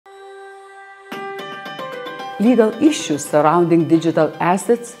legal issues surrounding digital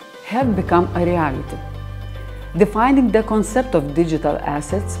assets have become a reality. Defining the concept of digital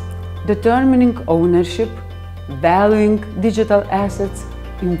assets, determining ownership, valuing digital assets,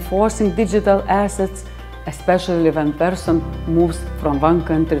 enforcing digital assets, especially when a person moves from one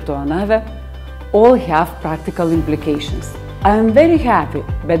country to another, all have practical implications. I am very happy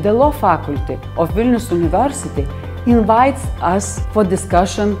that the law faculty of Vilnius University invites us for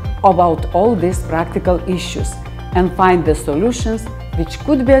discussion about all these practical issues and find the solutions which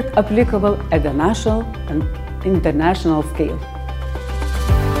could be applicable at the national and international scale.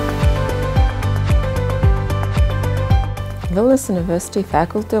 Vilnius University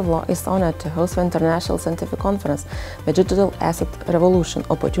Faculty of Law is honored to host the International Scientific Conference, The Digital Asset Revolution,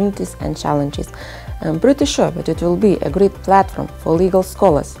 Opportunities and Challenges. I'm pretty sure that it will be a great platform for legal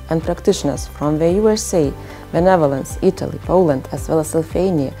scholars and practitioners from the USA, the Netherlands, Italy, Poland, as well as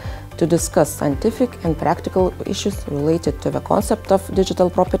Lithuania, to discuss scientific and practical issues related to the concept of digital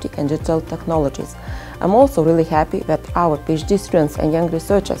property and digital technologies. I'm also really happy that our PhD students and young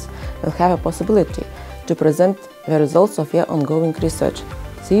researchers will have a possibility to present the results of their ongoing research.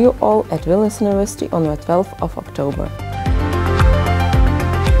 See you all at Vilnius University on the 12th of October.